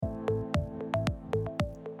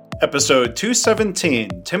Episode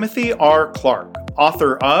 217, Timothy R. Clark,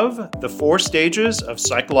 author of The 4 Stages of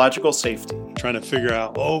Psychological Safety. Trying to figure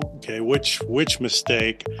out, which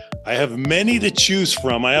mistake. I have many to choose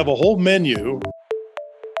from. I have a whole menu.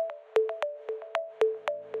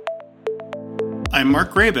 I'm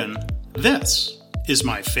Mark Graban. This is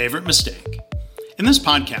My Favorite Mistake. In this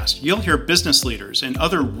podcast, you'll hear business leaders and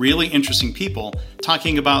other really interesting people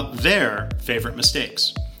talking about their favorite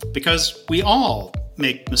mistakes. Because we all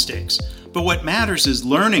make mistakes, but what matters is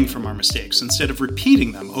learning from our mistakes instead of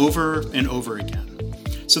repeating them over and over again.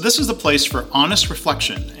 So this is the place for honest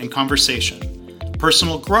reflection and conversation,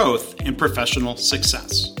 personal growth, and professional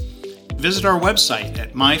success. Visit our website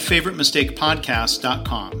at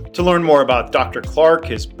myfavoritemistakepodcast.com. To learn more about Dr. Clark,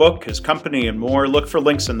 his book, his company, and more, look for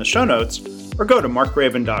links in the show notes or go to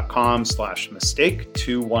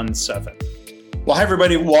markgraban.com/mistake217. Well, hi,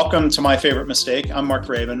 everybody. Welcome to My Favorite Mistake. I'm Mark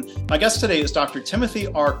Graban. My guest today is Dr. Timothy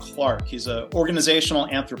R. Clark. He's an organizational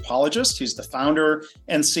anthropologist. He's the founder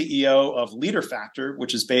and CEO of Leader Factor,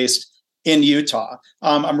 which is based in Utah.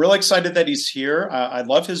 I'm really excited that he's here. I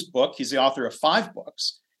love his book. He's the author of 5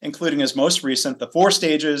 books, including his most recent, The 4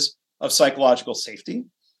 Stages of Psychological Safety.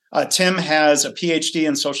 Tim has a PhD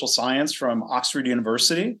in social science from Oxford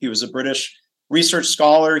University. He was a British research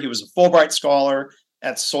scholar. He was a Fulbright scholar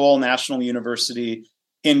at Seoul National University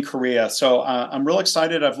in Korea. So I'm real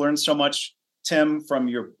excited. I've learned so much, Tim, from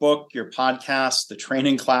your book, your podcast, the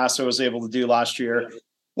training class I was able to do last year.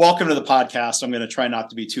 Welcome to the podcast. I'm going to try not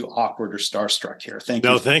to be too awkward or starstruck here. Thank you.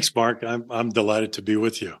 No, thanks, Mark. I'm delighted to be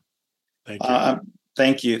with you. Thank you.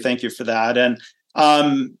 Thank you. Thank you for that. And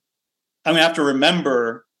I'm going to have to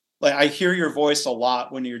remember, I hear your voice a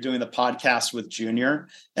lot when you're doing the podcast with Junior,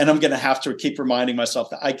 and I'm going to have to keep reminding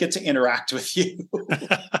myself that I get to interact with you.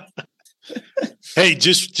 Hey,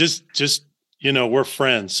 just we're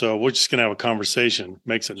friends, so we're just going to have a conversation.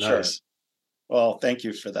 Makes it Sure. nice. Well, thank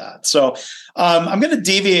you for that. So I'm going to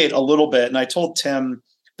deviate a little bit, and I told Tim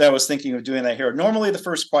that I was thinking of doing that here. Normally, the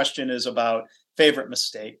first question is about favorite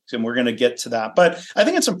mistakes, and we're going to get to that. But I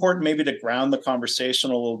think it's important maybe to ground the conversation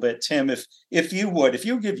a little bit. Tim, if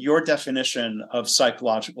you give your definition of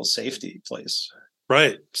psychological safety, please.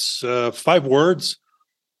 Right. It's 5 words: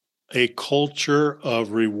 a culture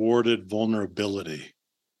of rewarded vulnerability.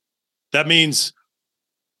 That means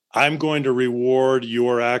I'm going to reward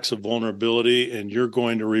your acts of vulnerability, and you're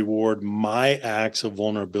going to reward my acts of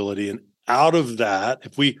vulnerability. And out of that,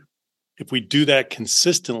 if we do that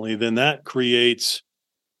consistently, then that creates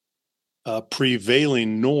a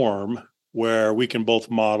prevailing norm where we can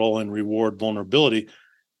both model and reward vulnerability.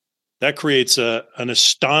 That creates an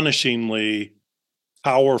astonishingly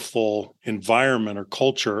powerful environment or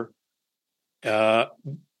culture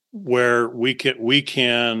where we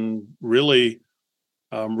can really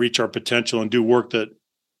reach our potential and do work that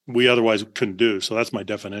we otherwise couldn't do. So that's my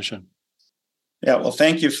definition. Yeah, well,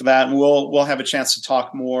 thank you for that. And we'll have a chance to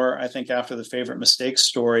talk more, I think, after the favorite mistake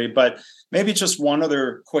story. But maybe just one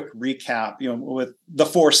other quick recap, with the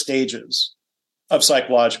 4 stages of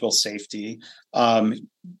psychological safety: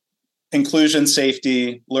 inclusion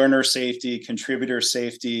safety, learner safety, contributor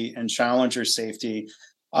safety, and challenger safety.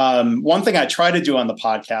 One thing I try to do on the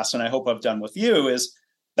podcast, and I hope I've done with you, is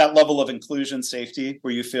that level of inclusion safety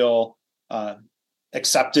where you feel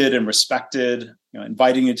accepted and respected.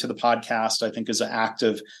 Inviting you to the podcast, I think, is an act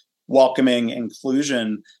of welcoming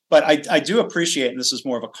inclusion. But I do appreciate, and this is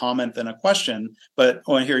more of a comment than a question, but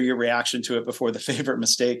I want to hear your reaction to it before the favorite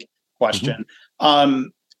mistake question. Mm-hmm.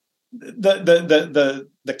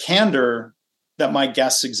 The candor that my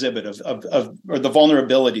guests exhibit or the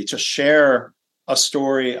vulnerability to share a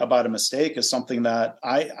story about a mistake is something that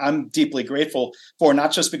I'm deeply grateful for,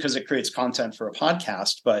 not just because it creates content for a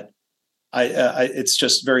podcast, but it's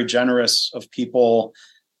just very generous of people.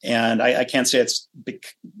 And I can't say it's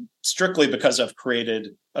strictly because I've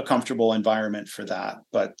created a comfortable environment for that.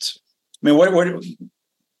 But I mean, what are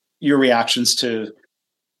your reactions to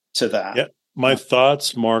that? Yeah, my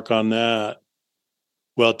thoughts, Mark, on that.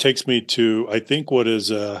 Well, it takes me to, I think, what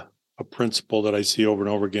is a principle that I see over and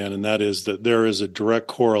over again, and that is that there is a direct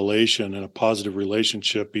correlation and a positive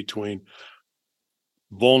relationship between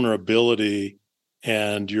vulnerability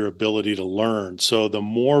and your ability to learn. So the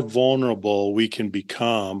more vulnerable we can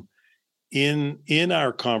become in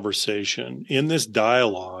our conversation, in this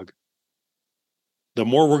dialogue, the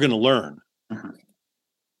more we're going to learn. Mm-hmm.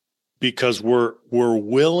 Because we're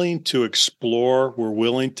willing to explore, we're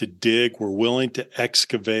willing to dig, we're willing to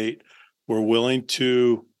excavate, we're willing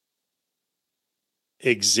to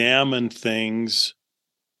examine things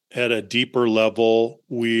at a deeper level.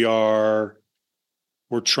 We are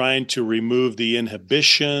We're trying to remove the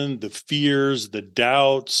inhibition, the fears, the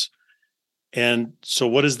doubts. And so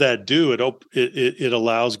what does that do? It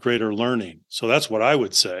allows greater learning. So that's what I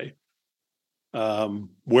would say.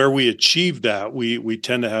 Where we achieve that, we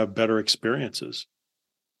tend to have better experiences.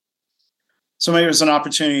 So maybe there's an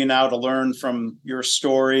opportunity now to learn from your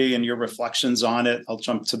story and your reflections on it. I'll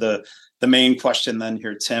jump to the main question then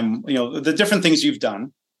here, Tim. The different things you've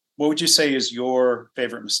done. What would you say is your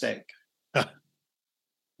favorite mistake?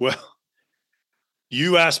 Well,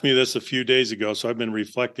 you asked me this a few days ago, so I've been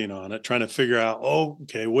reflecting on it, trying to figure out,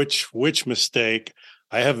 okay, which mistake.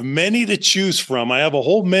 I have many to choose from. I have a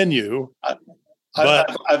whole menu.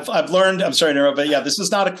 But I've learned. I'm sorry to interrupt, but yeah, this is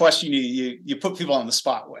not a question you put people on the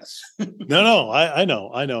spot with. No, I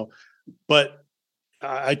know, but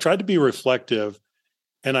I tried to be reflective,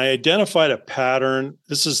 and I identified a pattern.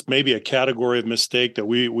 This is maybe a category of mistake that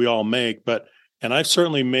we all make, and I've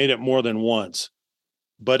certainly made it more than once.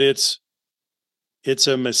 But it's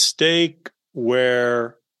a mistake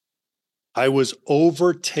where I was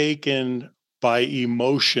overtaken by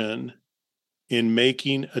emotion in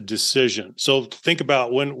making a decision. So think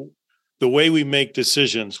about the way we make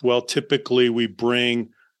decisions. Well, typically we bring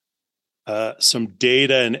some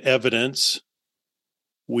data and evidence.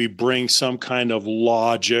 We bring some kind of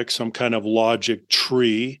logic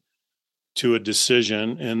tree to a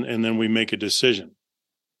decision, and then we make a decision.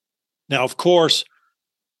 Now, of course,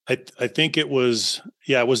 I think it was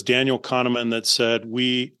Daniel Kahneman that said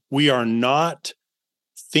we are not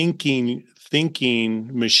thinking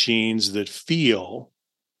machines that feel.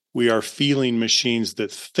 We are feeling machines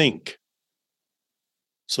that think.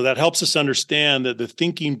 So that helps us understand that the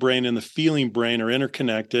thinking brain and the feeling brain are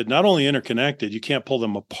interconnected. Not only interconnected, you can't pull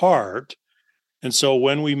them apart. And so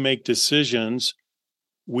when we make decisions,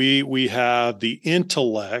 we have the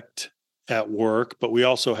intellect at work, but we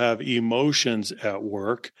also have emotions at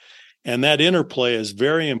work. And that interplay is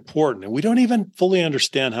very important. And we don't even fully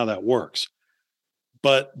understand how that works.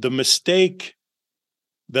 But the mistake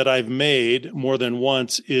that I've made more than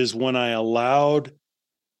once is when I allowed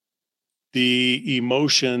the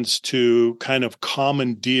emotions to kind of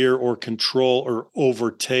commandeer or control or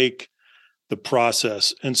overtake the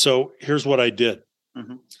process. And so here's what I did.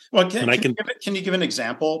 Mm-hmm. Well, can you give an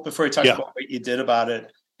example before you talk about what you did about it?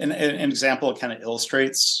 An example kind of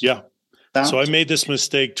illustrates. Yeah. That. So I made this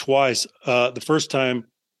mistake twice. The first time,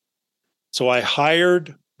 so I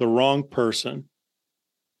hired the wrong person,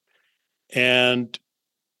 and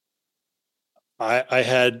I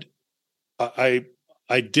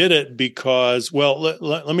did it because, well,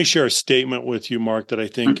 let me share a statement with you, Mark, that I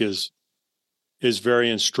think is very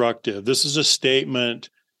instructive. This is a statement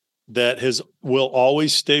that will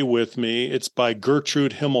always stay with me. It's by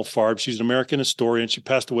Gertrude Himmelfarb. She's an American historian. She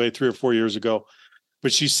passed away 3 or 4 years ago.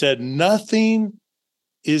 But she said, nothing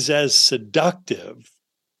is as seductive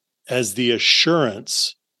as the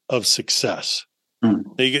assurance of success. Mm.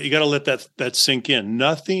 You got to let that sink in.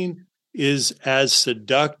 Nothing is as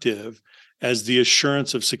seductive as the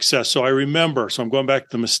assurance of success. So I remember, I'm going back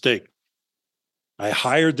to the mistake. I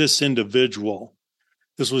hired this individual,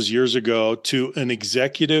 this was years ago, to an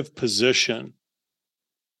executive position.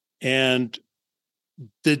 And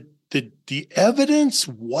the evidence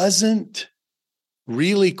wasn't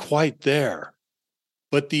really quite there.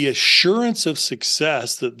 But the assurance of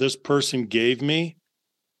success that this person gave me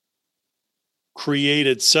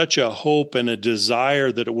created such a hope and a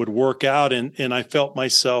desire that it would work out. And I felt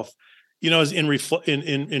myself,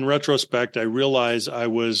 in retrospect, I realized I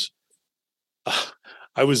was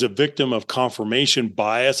a victim of confirmation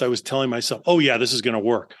bias. I was telling myself, oh yeah, this is going to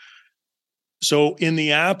work. So in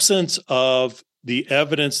the absence of the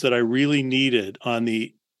evidence that I really needed on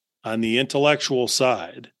the intellectual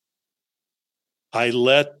side, I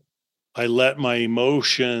let my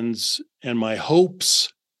emotions and my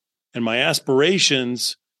hopes and my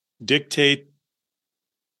aspirations dictate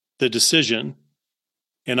the decision.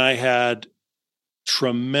 And I had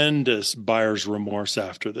tremendous buyer's remorse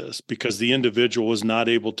after this because the individual was not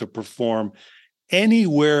able to perform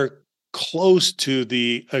anywhere close to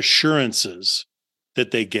the assurances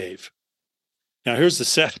that they gave. Now, here's the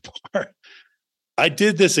sad part. I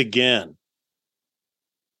did this again.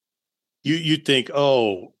 You think,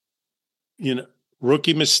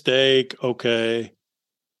 rookie mistake, okay.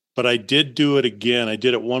 But I did do it again. I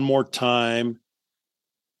did it one more time,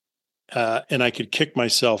 and I could kick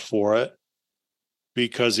myself for it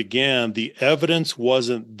because, again, the evidence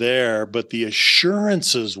wasn't there, but the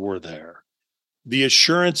assurances were there. The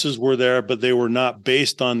assurances were there, but they were not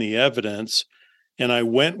based on the evidence. And I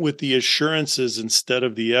went with the assurances instead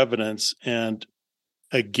of the evidence. And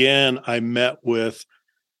again, I met with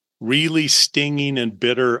really stinging and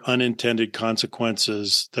bitter unintended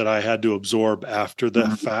consequences that I had to absorb after the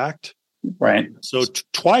fact. Right. So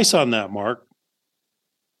twice on that, Mark.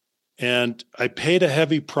 And I paid a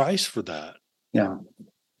heavy price for that. Yeah.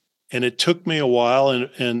 And it took me a while,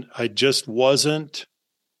 and I just wasn't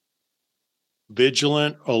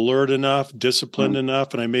vigilant, alert enough, disciplined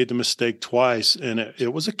enough, and I made the mistake twice, and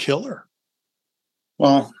it was a killer.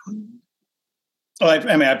 Well, I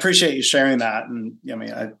mean, I appreciate you sharing that, and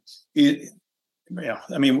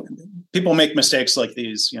people make mistakes like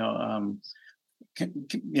these, to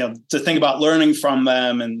think about learning from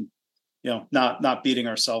them, and not beating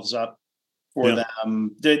ourselves up for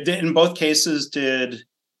them. In both cases, did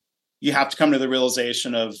you have to come to the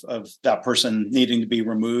realization of that person needing to be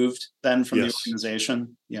removed then from the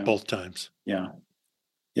organization? Yeah, both times. Yeah.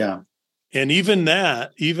 And even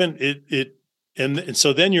that, and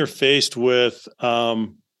so then you're faced with the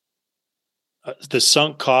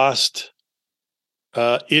sunk cost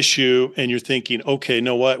issue, and you're thinking, okay,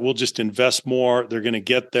 know what? We'll just invest more. They're going to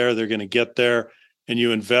get there. They're going to get there, and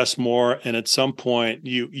you invest more. And at some point,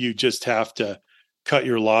 you just have to cut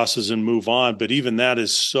your losses and move on. But even that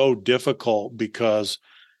is so difficult because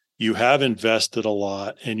you have invested a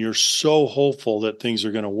lot, and you're so hopeful that things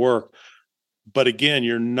are going to work. But again,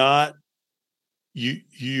 you're not.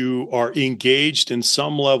 You are engaged in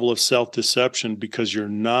some level of self-deception because you're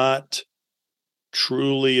not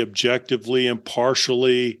truly, objectively,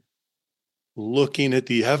 impartially looking at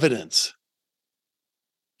the evidence.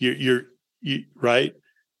 You're right.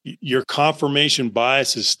 Your confirmation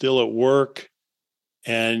bias is still at work,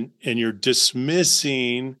 and you're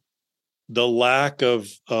dismissing the lack of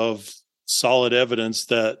solid evidence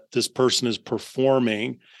that this person is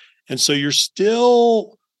performing, and so you're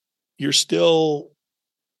still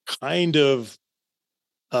kind of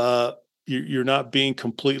you're not being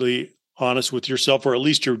completely honest with yourself, or at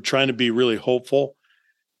least you're trying to be really hopeful,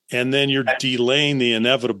 and then you're delaying the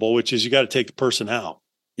inevitable, which is you got to take the person out.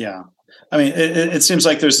 Yeah. I mean, it seems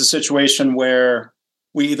like there's a situation where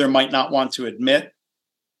we either might not want to admit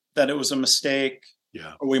that it was a mistake,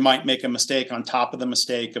 or we might make a mistake on top of the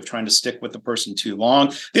mistake of trying to stick with the person too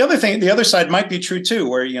long. The other side might be true too,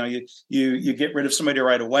 where you get rid of somebody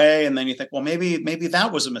right away, and then you think, well, maybe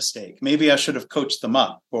that was a mistake. Maybe I should have coached them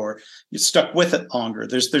up, or you stuck with it longer.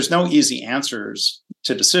 There's no easy answers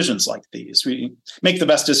to decisions like these. We make the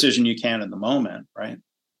best decision you can in the moment, right?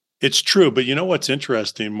 It's true, but you know what's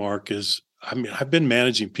interesting, Mark, is I've been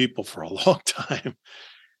managing people for a long time,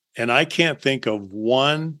 and I can't think of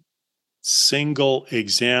one single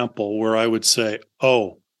example where I would say,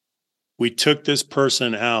 oh, we took this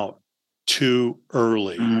person out too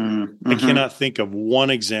early. Mm-hmm. I cannot think of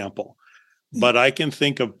one example, but I can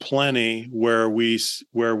think of plenty where we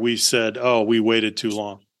said, oh, we waited too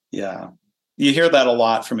long. Yeah. You hear that a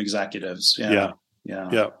lot from executives. Yeah.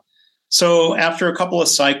 So after a couple of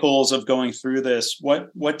cycles of going through this,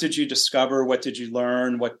 what did you discover? What did you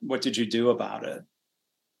learn? What did you do about it?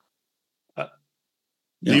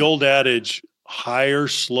 The old adage, hire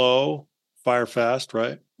slow, fire fast,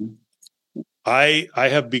 right? I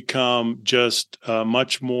have become just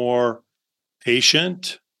much more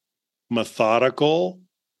patient, methodical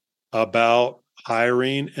about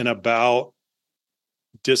hiring and about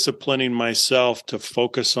disciplining myself to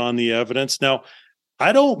focus on the evidence. Now,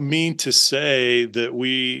 I don't mean to say that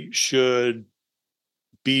we should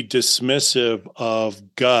be dismissive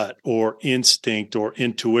of gut or instinct or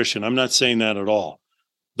intuition. I'm not saying that at all.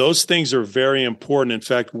 Those things are very important. In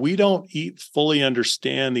fact, we don't fully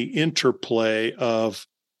understand the interplay of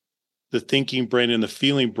the thinking brain and the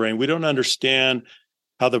feeling brain. We don't understand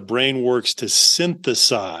how the brain works to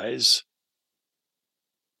synthesize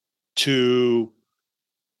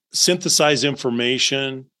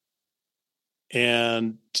information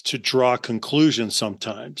and to draw conclusions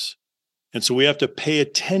sometimes. And so we have to pay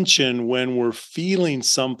attention when we're feeling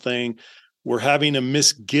something. We're having a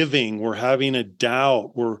misgiving, we're having a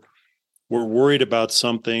doubt, we're worried about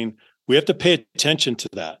something. We have to pay attention to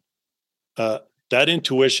that. That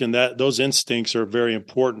intuition, those instincts are very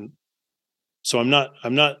important. So I'm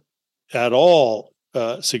not at all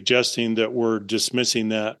suggesting that we're dismissing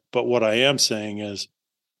that. But what I am saying is,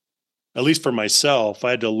 at least for myself, I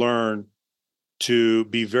had to learn to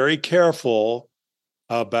be very careful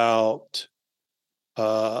about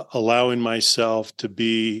allowing myself to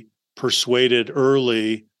be persuaded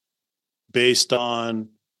early based on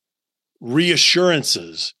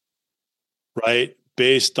reassurances, right?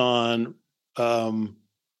 Based on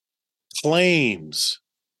claims.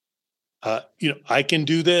 I can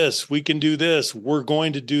do this. We can do this. We're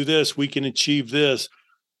going to do this. We can achieve this.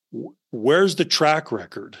 Where's the track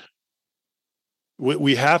record?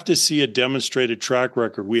 We have to see a demonstrated track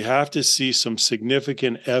record. We have to see some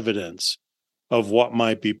significant evidence of what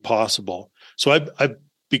might be possible. So I've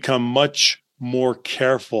become much more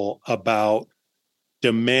careful about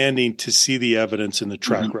demanding to see the evidence in the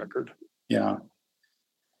track record. Yeah.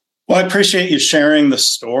 Well, I appreciate you sharing the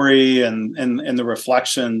story and the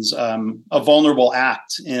reflections. A vulnerable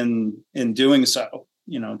act in doing so.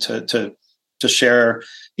 To share,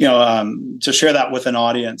 to share that with an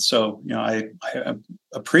audience. So, I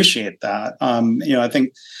appreciate that. I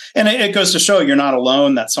think, and it goes to show you're not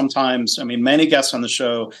alone. That sometimes, many guests on the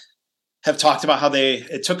show have talked about how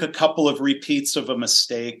it took a couple of repeats of a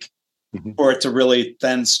mistake for it to really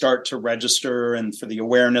then start to register and for the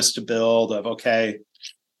awareness to build of, okay,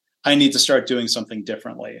 I need to start doing something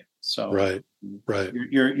differently. So right.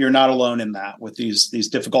 You're not alone in that with these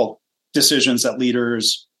difficult decisions that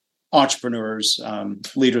leaders, entrepreneurs,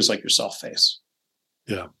 leaders like yourself face.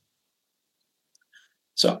 Yeah.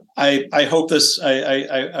 So I hope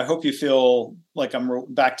I hope you feel like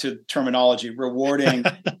I'm back to terminology, rewarding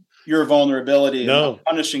your vulnerability and not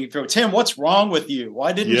punishing you. Tim, what's wrong with you?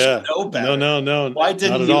 Why didn't you know better? No. Why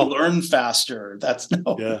didn't you learn faster? That's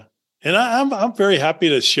no. Yeah. And I'm very happy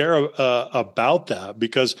to share about that,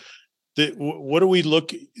 because what do we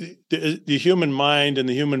look, the human mind and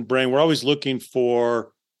the human brain, we're always looking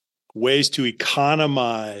for ways to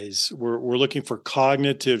economize. We're looking for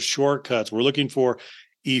cognitive shortcuts. We're looking for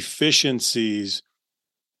efficiencies.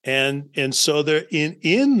 And so there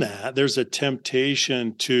in that there's a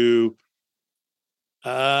temptation to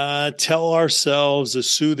tell ourselves a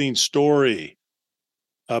soothing story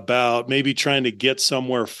about maybe trying to get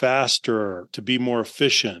somewhere faster, to be more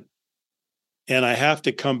efficient. And I have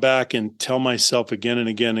to come back and tell myself again and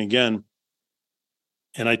again and again,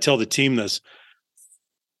 and I tell the team this: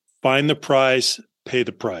 find the price, pay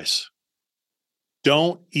the price.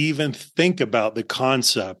 Don't even think about the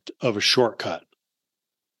concept of a shortcut.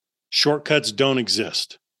 Shortcuts don't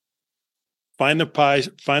exist. Find the price,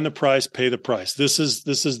 pay the price. This is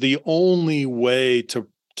the only way to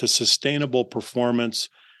sustainable performance,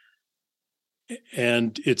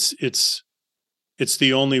 and it's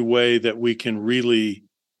the only way that we can really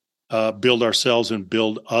build ourselves and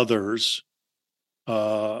build others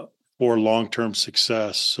for long-term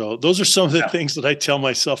success. So those are some of the things that I tell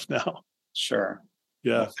myself now. Sure.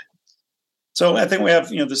 Yeah. So I think we have,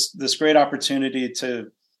 this great opportunity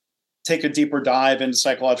to take a deeper dive into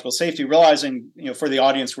psychological safety, realizing, for the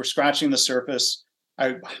audience, we're scratching the surface.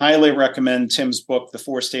 I highly recommend Tim's book, The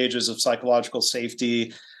 4 Stages of Psychological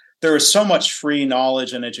Safety. There is so much free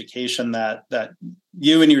knowledge and education that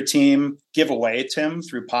you and your team give away, Tim,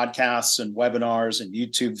 through podcasts and webinars and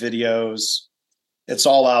YouTube videos. It's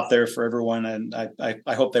all out there for everyone, and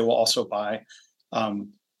I hope they will also buy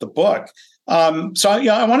the book. So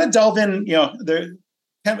I want to delve in. There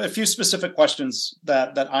have a few specific questions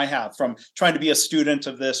that I have from trying to be a student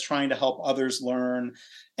of this, trying to help others learn.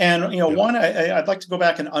 And one, I'd like to go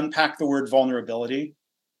back and unpack the word vulnerability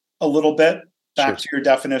a little bit. Back to your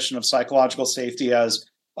definition of psychological safety as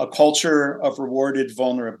a culture of rewarded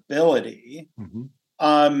vulnerability.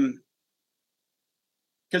 Because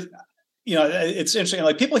it's interesting.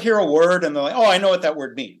 Like, people hear a word and they're like, "Oh, I know what that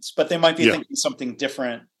word means," but they might be thinking something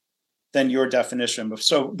different than your definition.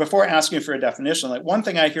 So before asking for a definition, like, one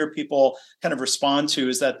thing I hear people kind of respond to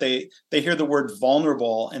is that they hear the word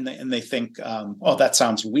vulnerable and they think, "Oh, that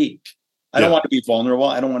sounds weak. I don't want to be vulnerable.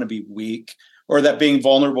 I don't want to be weak." Or that being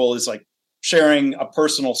vulnerable is like sharing a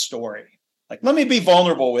personal story. Like, let me be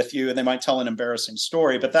vulnerable with you, and they might tell an embarrassing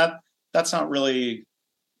story, but that's not really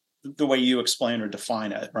the way you explain or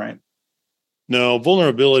define it, right? No,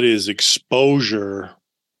 vulnerability is exposure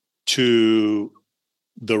to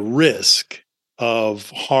the risk of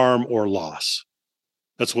harm or loss.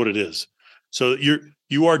 That's what it is. So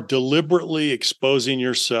you are deliberately exposing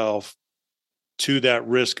yourself to that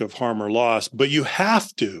risk of harm or loss, but you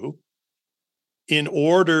have to, in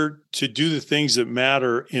order to do the things that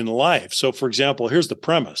matter in life. So, for example, here's the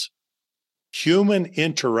premise: human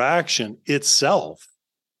interaction itself,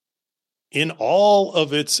 in all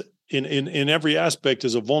of its, in every aspect,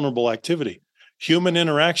 is a vulnerable activity. Human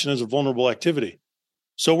interaction is a vulnerable activity.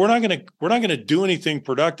 So we're not going to do anything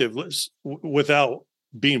productive without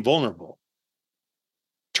being vulnerable.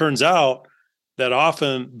 Turns out that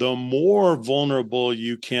often the more vulnerable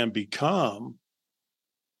you can become,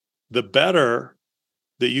 the better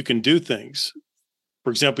that you can do things.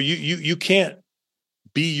 For example, you can't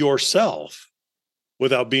be yourself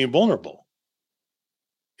without being vulnerable.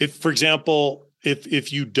 If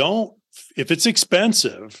it's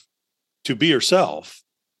expensive to be yourself,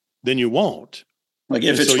 then you won't. Like,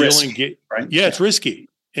 if it's risky, right? Yeah, it's risky.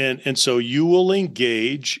 And so you will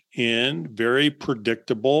engage in very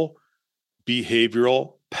predictable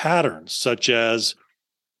behavioral patterns, such as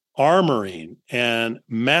armoring and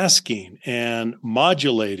masking and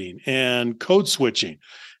modulating and code switching.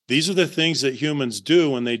 These are the things that humans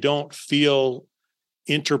do when they don't feel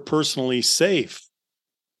interpersonally safe.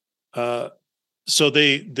 So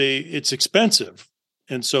it's expensive.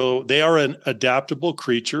 And so they are adaptable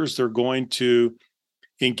creatures. They're going to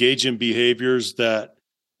engage in behaviors that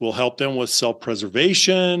will help them with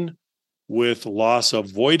self-preservation, with loss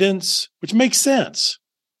avoidance, which makes sense.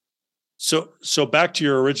 So back to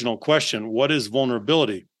your original question, what is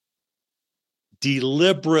vulnerability?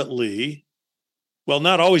 Deliberately, well,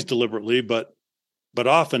 not always deliberately, but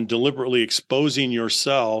often deliberately exposing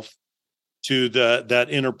yourself to that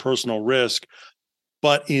interpersonal risk.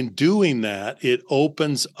 But in doing that, it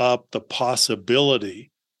opens up the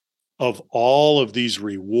possibility of all of these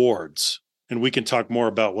rewards. And we can talk more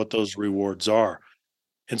about what those rewards are.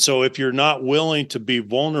 And so if you're not willing to be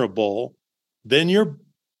vulnerable, then you're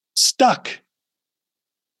stuck,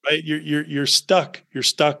 right? You're stuck. You're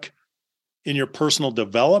stuck in your personal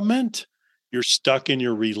development. You're stuck in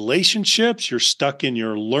your relationships. You're stuck in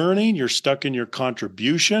your learning. You're stuck in your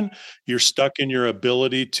contribution. You're stuck in your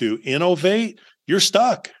ability to innovate. You're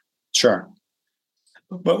stuck. Sure.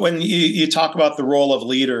 But when you talk about the role of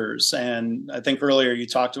leaders, and I think earlier you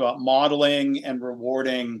talked about modeling and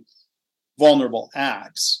rewarding vulnerable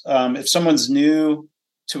acts. If someone's new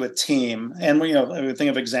to a team, and we think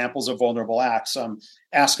of examples of vulnerable acts,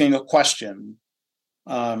 asking a question,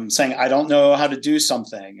 saying, I don't know how to do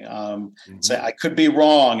something, say, I could be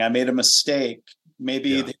wrong, I made a mistake,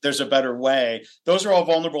 maybe there's a better way. Those are all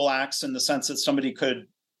vulnerable acts in the sense that somebody could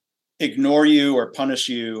ignore you or punish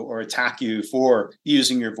you or attack you for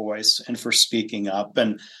using your voice and for speaking up.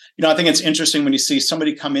 And, I think it's interesting when you see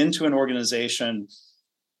somebody come into an organization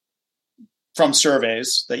from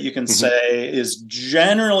surveys that you can say is,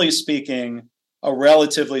 generally speaking, a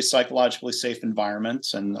relatively psychologically safe environment.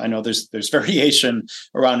 And I know there's variation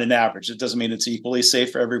around an average. It doesn't mean it's equally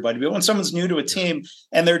safe for everybody. But when someone's new to a team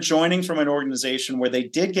and they're joining from an organization where they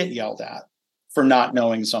did get yelled at for not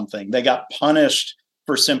knowing something, they got punished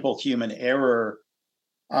for simple human error.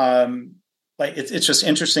 It's just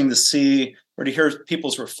interesting to see or to hear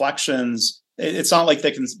people's reflections. It's not like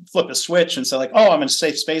they can flip a switch and say, like, oh, I'm in a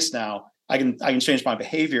safe space now. I can change my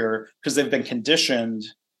behavior, because they've been conditioned.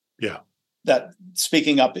 Yeah. That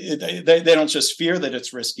speaking up, they don't just fear that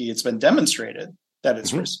it's risky. It's been demonstrated that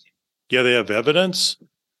it's risky. Yeah, they have evidence.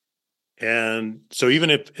 And so even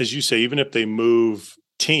if, as you say, even if they move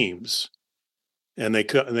teams and they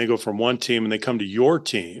go from one team and they come to your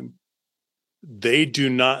team, they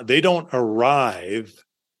don't arrive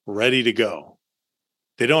ready to go.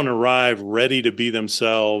 They don't arrive ready to be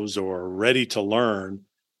themselves or ready to learn,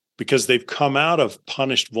 because they've come out of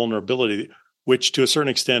punished vulnerability, which to a certain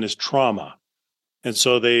extent is trauma. And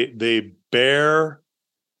so they bear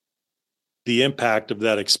the impact of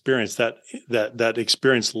that experience. That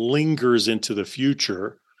experience lingers into the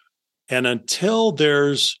future. And until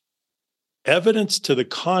there's evidence to the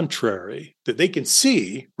contrary that they can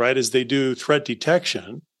see, right, as they do threat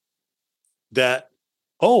detection, that,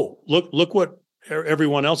 oh, look what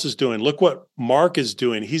everyone else is doing. Look what Mark is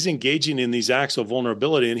doing. He's engaging in these acts of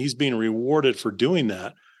vulnerability and he's being rewarded for doing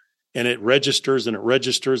that. And it registers and it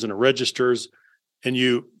registers and it registers. And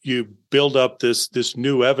you build up this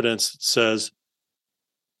new evidence that says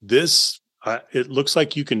it looks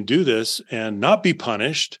like you can do this and not be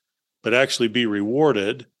punished, but actually be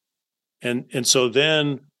rewarded. And so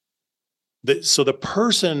then the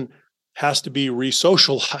person has to be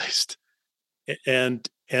re-socialized, and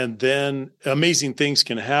then amazing things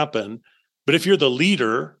can happen. But if you're the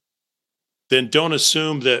leader, then don't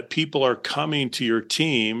assume that people are coming to your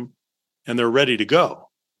team and they're ready to go.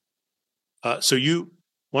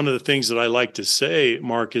 One of the things that I like to say,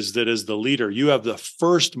 Mark, is that as the leader, you have the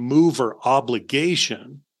first mover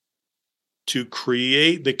obligation to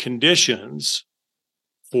create the conditions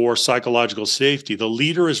for psychological safety. The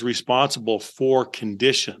leader is responsible for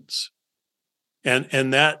conditions,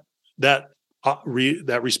 and that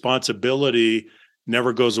responsibility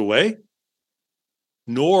never goes away.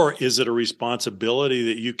 Nor is it a responsibility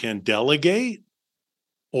that you can delegate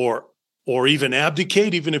or even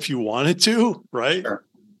abdicate, even if you wanted to, right? Sure.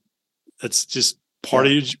 That's just part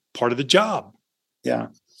of the job. Yeah.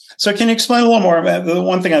 So can you explain a little more about the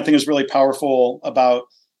one thing I think is really powerful about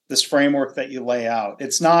this framework that you lay out?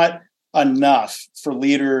 It's not enough for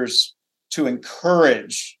leaders to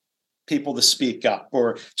encourage people to speak up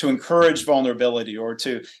or to encourage vulnerability or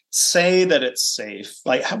to say that it's safe.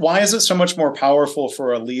 Like, why is it so much more powerful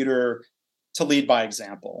for a leader to lead by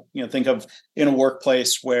example. Think of in a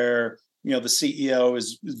workplace where, the CEO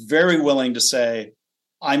is very willing to say,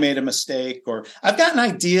 I made a mistake, or I've got an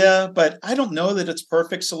idea, but I don't know that it's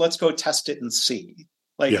perfect. So let's go test it and see.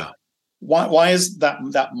 Why is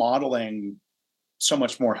that modeling so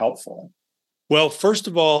much more helpful? Well, first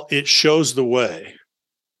of all, it shows the way,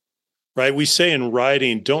 right? We say in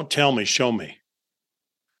writing, don't tell me, show me.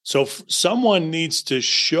 So someone needs to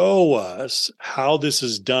show us how this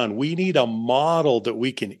is done. We need a model that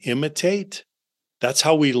we can imitate. That's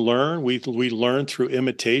how we learn. We learn through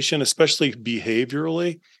imitation, especially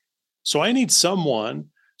behaviorally. So I need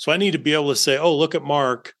to be able to say, oh, look at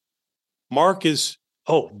Mark. Mark is,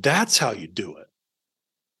 oh, that's how you do it.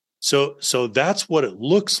 So that's what it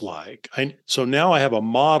looks like. So now I have a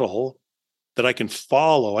model that I can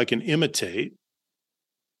follow, I can imitate.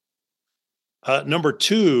 Number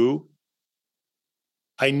two,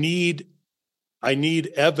 I need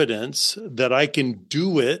evidence that I can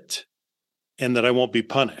do it and that I won't be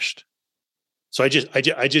punished. So I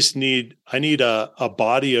need a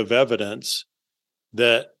body of evidence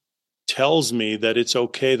that tells me that it's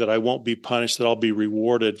okay, that I won't be punished, that I'll be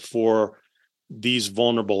rewarded for these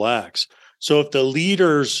vulnerable acts. So if the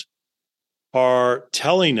leaders are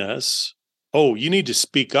telling us, oh, you need to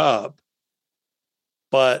speak up,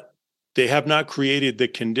 but they have not created the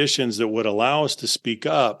conditions that would allow us to speak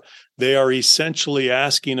up, they are essentially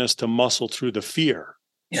asking us to muscle through the fear.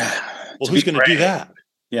 Yeah. Well, who's going to do that?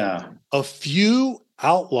 Yeah. A few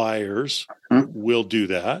outliers will do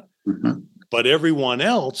that, but everyone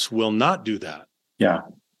else will not do that. Yeah.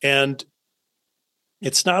 And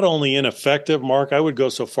it's not only ineffective, Mark, I would go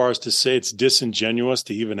so far as to say it's disingenuous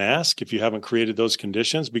to even ask if you haven't created those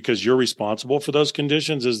conditions, because you're responsible for those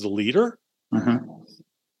conditions as the leader.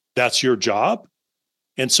 That's your job.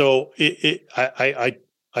 And so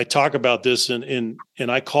I talk about this and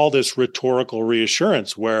I call this rhetorical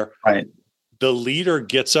reassurance, where the leader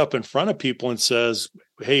gets up in front of people and says,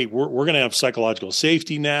 hey, we're going to have psychological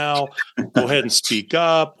safety now. Go ahead and speak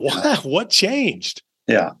up. What changed?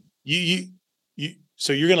 Yeah.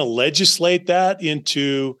 So you're going to legislate that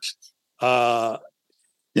into, but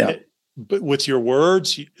with your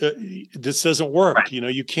words, this doesn't work. Right.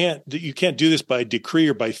 You can't do this by decree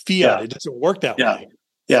or by fiat. Yeah. It doesn't work that way.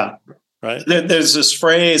 Yeah. Right. There's this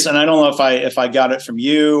phrase, and I don't know if I got it from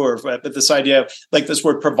you but this idea of like this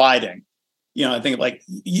word providing. I think like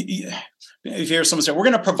if you hear someone say, we're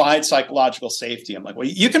going to provide psychological safety. I'm like, well,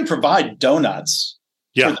 you can provide donuts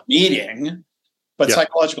for the meeting, but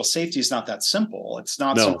psychological safety is not that simple. It's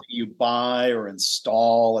not something you buy or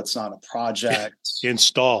install. It's not a project.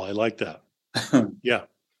 Install. I like that. Yeah.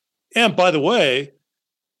 And by the way,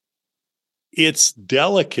 it's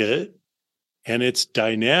delicate and it's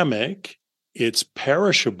dynamic. It's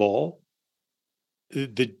perishable.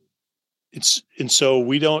 It's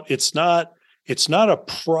not a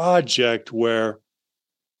project where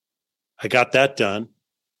I got that done.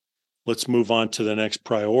 Let's move on to the next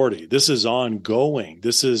priority. This is ongoing.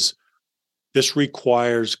 This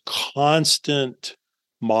requires constant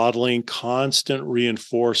modeling, constant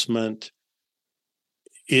reinforcement.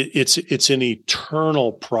 It's an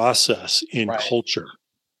eternal process in culture.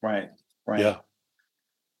 Right. Yeah.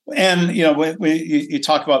 And you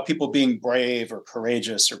talk about people being brave or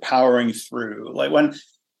courageous or powering through. Like when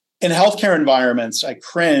in healthcare environments, I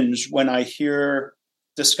cringe when I hear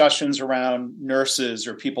discussions around nurses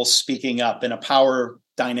or people speaking up in a power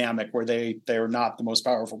dynamic where they are not the most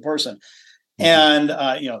powerful person. And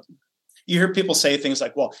you hear people say things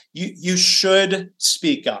like, well, you should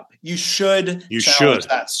speak up. You should challenge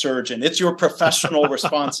that surgeon. It's your professional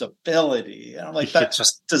responsibility. And I'm like, that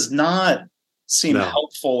just does not seem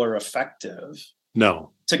helpful or effective.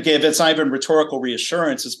 No. To give, it's not even rhetorical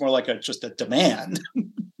reassurance. It's more like just a demand.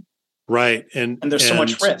 Right. And there's so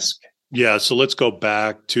much risk. Yeah. So let's go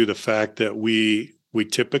back to the fact that we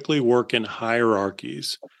typically work in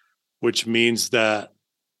hierarchies, which means that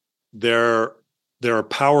there are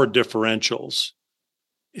power differentials.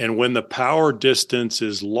 And when the power distance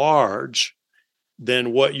is large,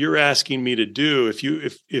 then what you're asking me to do, if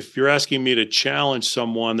you're asking me to challenge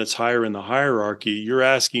someone that's higher in the hierarchy, you're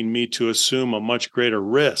asking me to assume a much greater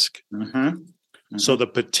risk. So the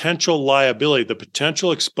potential liability, the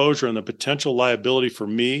potential exposure and the potential liability for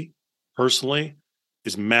me personally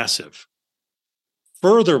is massive.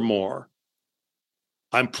 Furthermore,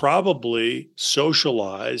 I'm probably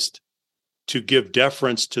socialized to give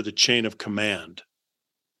deference to the chain of command.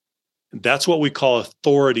 That's what we call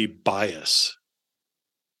authority bias.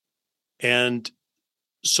 And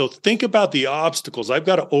so think about the obstacles. I've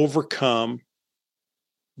got to overcome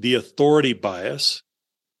the authority bias.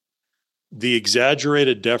 the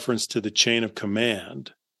exaggerated deference to the chain of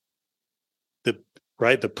command,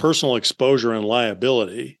 the personal exposure and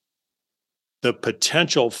liability, the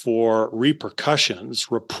potential for repercussions,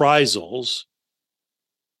 reprisals.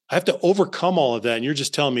 I have to overcome all of that. And you're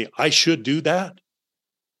just telling me I should do that?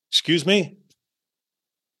 Excuse me?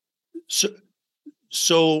 So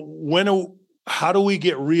how do we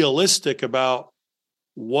get realistic about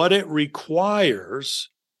what it requires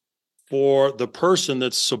for the person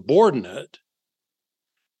that's subordinate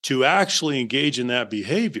to actually engage in that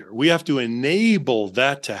behavior? We have to enable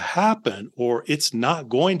that to happen, or it's not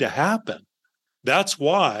going to happen. That's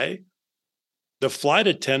why the flight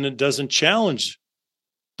attendant doesn't challenge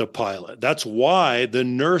the pilot. That's why the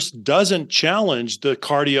nurse doesn't challenge the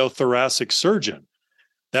cardiothoracic surgeon.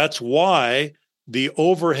 That's why the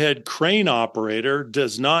overhead crane operator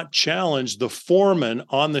does not challenge the foreman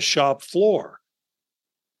on the shop floor.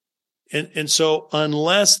 And so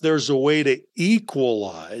unless there's a way to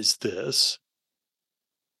equalize this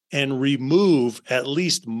and remove at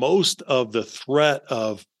least most of the threat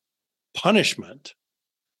of punishment,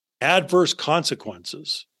 adverse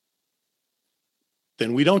consequences,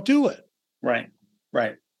 then we don't do it. Right.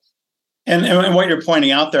 And what you're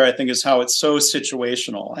pointing out there, I think, is how it's so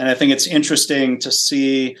situational. And I think it's interesting to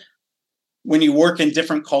see when you work in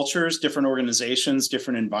different cultures, different organizations,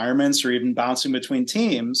 different environments, or even bouncing between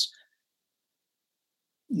teams,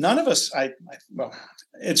 none of us,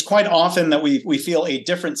 it's quite often that we feel a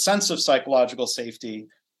different sense of psychological safety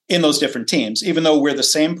in those different teams, even though we're the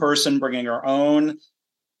same person bringing our own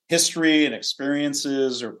history and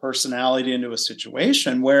experiences or personality into a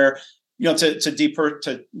situation where,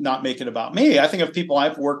 to not make it about me, I think of people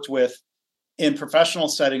I've worked with in professional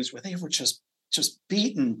settings where they were just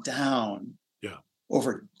beaten down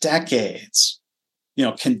over decades,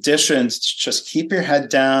 conditioned to just keep your head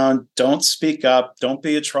down, don't speak up, don't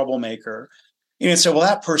be a troublemaker. You say, well,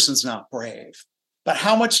 that person's not brave. But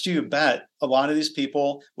how much do you bet a lot of these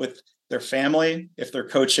people with their family, if they're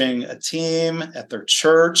coaching a team at their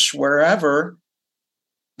church, wherever,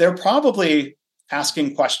 they're probably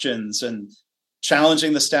asking questions and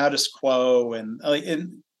challenging the status quo, and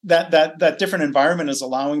that different environment is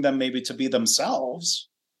allowing them maybe to be themselves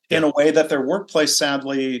in a way that their workplace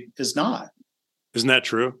sadly is not. Isn't that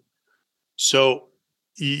true? So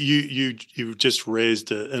you just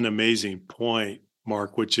raised an amazing point,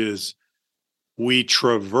 Mark, which is we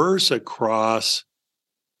traverse across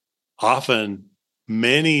often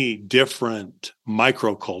many different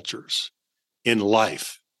microcultures in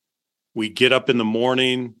life. We get up in the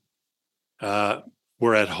morning,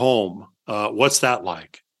 we're at home. What's that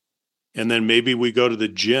like? And then maybe we go to the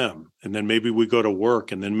gym, and then maybe we go to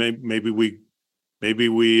work, and then maybe we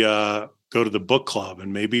go to the book club,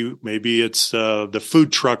 and maybe it's the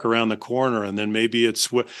food truck around the corner, and then maybe it's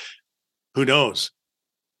who knows?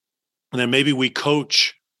 And then maybe we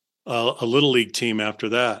coach a little league team after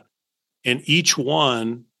that. And each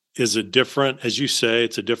one is a different, as you say,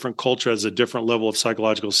 it's a different culture, has a different level of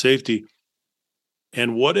psychological safety.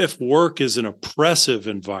 And what if work is an oppressive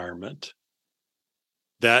environment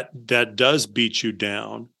that does beat you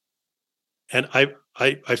down? And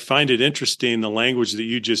I find it interesting, the language that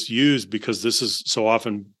you just used, because this has so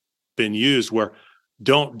often been used, where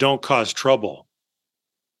don't cause trouble.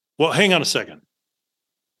 Well, hang on a second.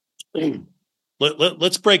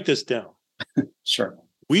 Let's break this down. Sure.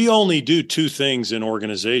 We only do two things in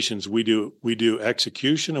organizations. We do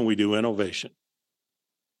execution and we do innovation.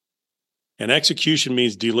 And execution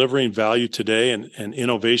means delivering value today, and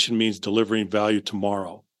innovation means delivering value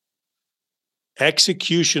tomorrow.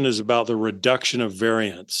 Execution is about the reduction of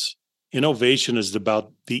variance. Innovation is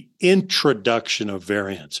about the introduction of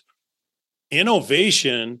variance.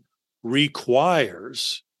 Innovation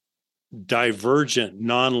requires divergent,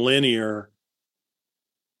 nonlinear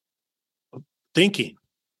thinking.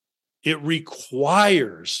 It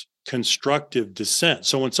requires constructive dissent.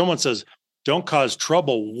 So when someone says, don't cause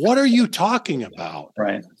trouble, what are you talking about?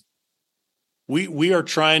 Right. We are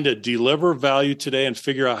trying to deliver value today and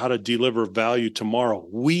figure out how to deliver value tomorrow.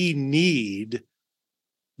 We need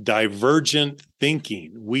divergent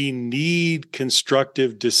thinking. We need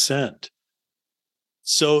constructive dissent.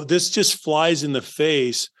 So this just flies in the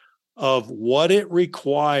face of what it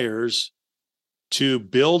requires to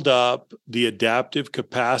build up the adaptive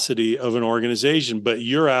capacity of an organization. But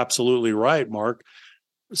you're absolutely right, Mark.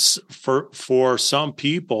 For some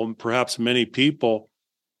people, perhaps many people,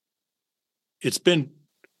 it's been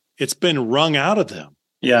wrung out of them.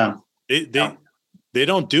 Yeah. They don't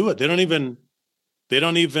do it. They don't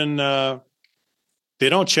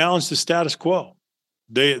challenge the status quo.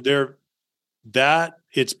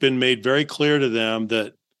 It's been made very clear to them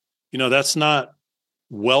that That's not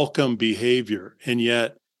welcome behavior. And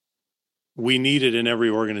yet we need it in every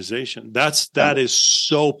organization. That is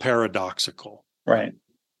so paradoxical. Right.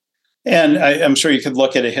 And I'm sure you could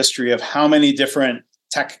look at a history of how many different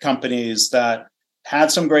tech companies that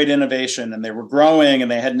had some great innovation and they were growing and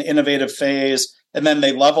they had an innovative phase, and then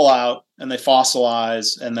they level out and they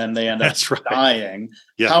fossilize and then they end up dying.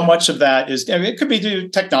 Yeah. How much of that is, it could be due to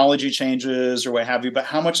technology changes or what have you, but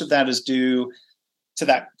how much of that is due to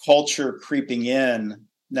that culture creeping in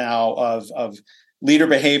now of leader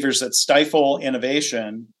behaviors that stifle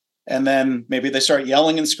innovation? And then maybe they start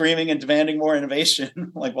yelling and screaming and demanding more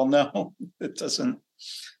innovation. Like, well, no, it doesn't.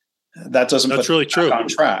 That's put really true on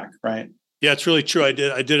track, right? Yeah, it's really true. I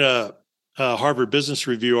did a Harvard Business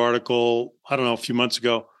Review article, I don't know, a few months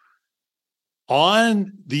ago,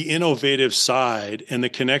 on the innovative side and the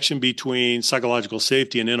connection between psychological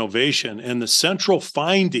safety and innovation. And the central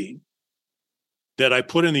finding that I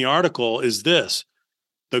put in the article is this: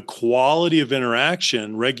 the quality of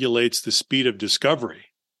interaction regulates the speed of discovery.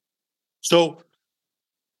 So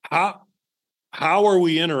how are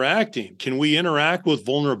we interacting? Can we interact with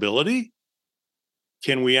vulnerability?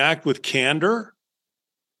 Can we act with candor?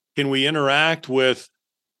 Can we interact with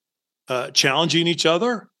challenging each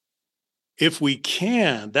other? If we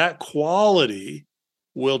can, that quality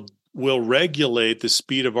will regulate the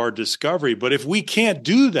speed of our discovery. But if we can't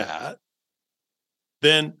do that,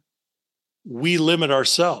 then we limit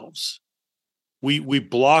ourselves. We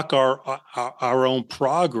block our own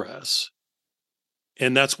progress.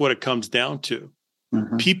 And that's what it comes down to.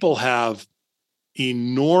 Mm-hmm. People have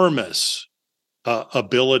enormous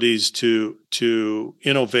abilities to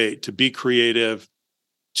innovate, to be creative,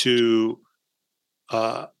 to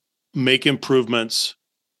make improvements,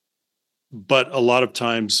 but a lot of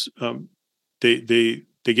times they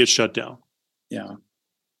get shut down. Yeah.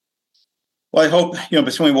 Well, I hope,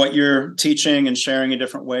 between what you're teaching and sharing in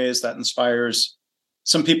different ways, that inspires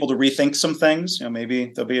some people to rethink some things.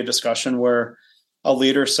 Maybe there'll be a discussion where a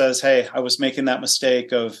leader says, hey, I was making that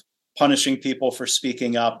mistake of punishing people for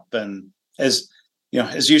speaking up. And as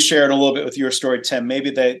you shared a little bit with your story, Tim,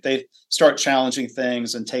 maybe they start challenging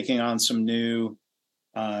things and taking on some new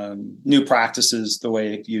practices the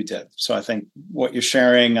way you did. So I think what you're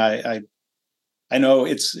sharing, I know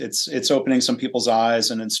it's opening some people's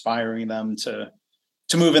eyes and inspiring them to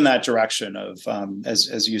move in that direction of,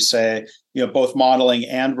 as you say, both modeling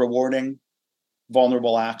and rewarding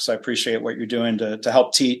vulnerable acts. I appreciate what you're doing to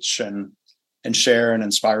help teach and share and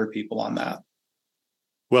inspire people on that.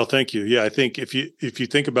 Well, thank you. Yeah, I think if you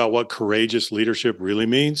think about what courageous leadership really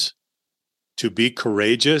means, to be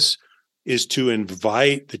courageous is to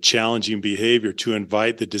invite the challenging behavior, to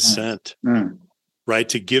invite the dissent, right?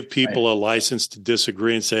 To give people a license to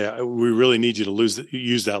disagree and say, we really need you to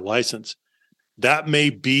use that license. That may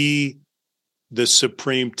be the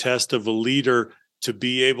supreme test of a leader, to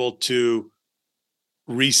be able to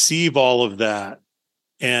receive all of that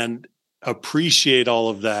and appreciate all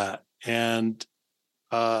of that and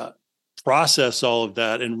process all of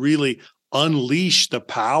that and really unleash the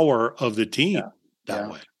power of the team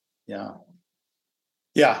that way.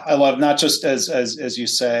 Yeah. I love, not just as you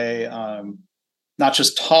say, not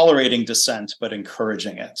just tolerating dissent, but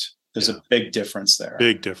encouraging it. There's a big difference there.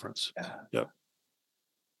 Big difference. Yeah. Yep.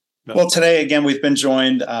 Well, today, again, we've been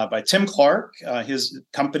joined by Tim Clark. His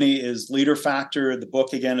company is Leader Factor. The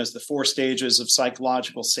book, again, is The 4 Stages of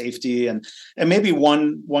Psychological Safety. And maybe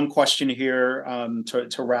one question here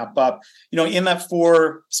to wrap up. In that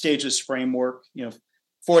 4 stages framework,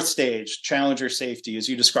 4th stage, challenger safety, as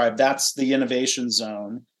you described, that's the innovation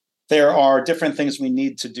zone. There are different things we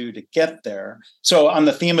need to do to get there. So on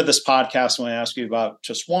the theme of this podcast, I want to ask you about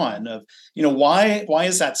just one of, why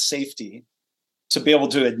is that safety? To be able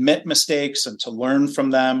to admit mistakes and to learn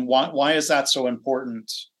from them. Why is that so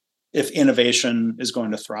important if innovation is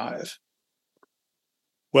going to thrive?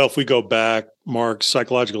 Well, if we go back, Mark,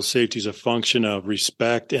 psychological safety is a function of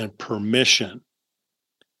respect and permission.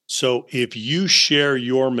 So if you share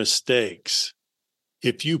your mistakes,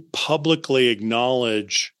 if you publicly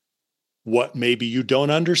acknowledge what maybe you don't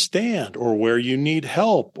understand or where you need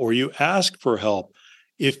help or you ask for help,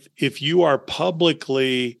 if you are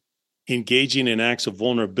publicly engaging in acts of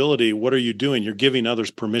vulnerability, what are you doing? You're giving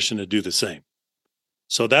others permission to do the same.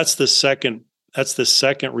 So that's the second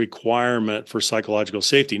requirement for psychological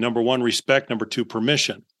safety. Number 1, respect. Number 2,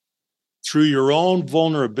 permission. Through your own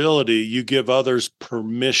vulnerability, you give others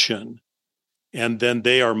permission, and then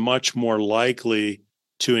they are much more likely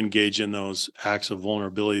to engage in those acts of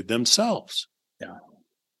vulnerability themselves. Yeah.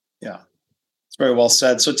 It's Very well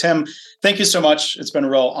said. So, Tim, thank you so much. It's been a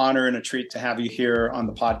real honor and a treat to have you here on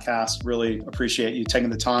the podcast. Really appreciate you taking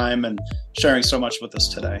the time and sharing so much with us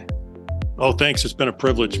today. Oh, thanks. It's been a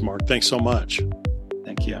privilege, Mark. Thanks so much.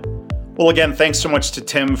 Thank you. Well, again, thanks so much to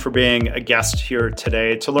Tim for being a guest here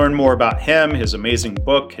today. To learn more about him, his amazing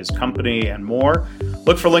book, his company, and more,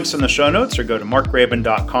 look for links in the show notes or go to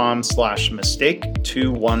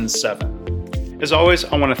markgraban.com/mistake217. As always,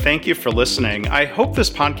 I want to thank you for listening. I hope this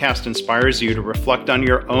podcast inspires you to reflect on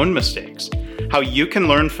your own mistakes, how you can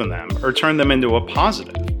learn from them or turn them into a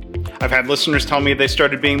positive. I've had listeners tell me they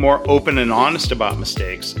started being more open and honest about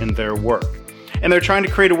mistakes in their work. And they're trying to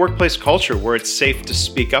create a workplace culture where it's safe to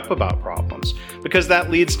speak up about problems, because that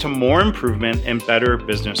leads to more improvement and better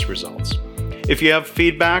business results. If you have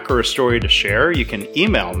feedback or a story to share, you can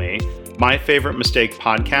email me,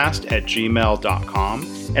 myfavoritemistakepodcast@gmail.com.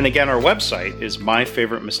 And again, our website is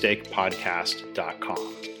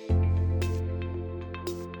myfavoritemistakepodcast.com.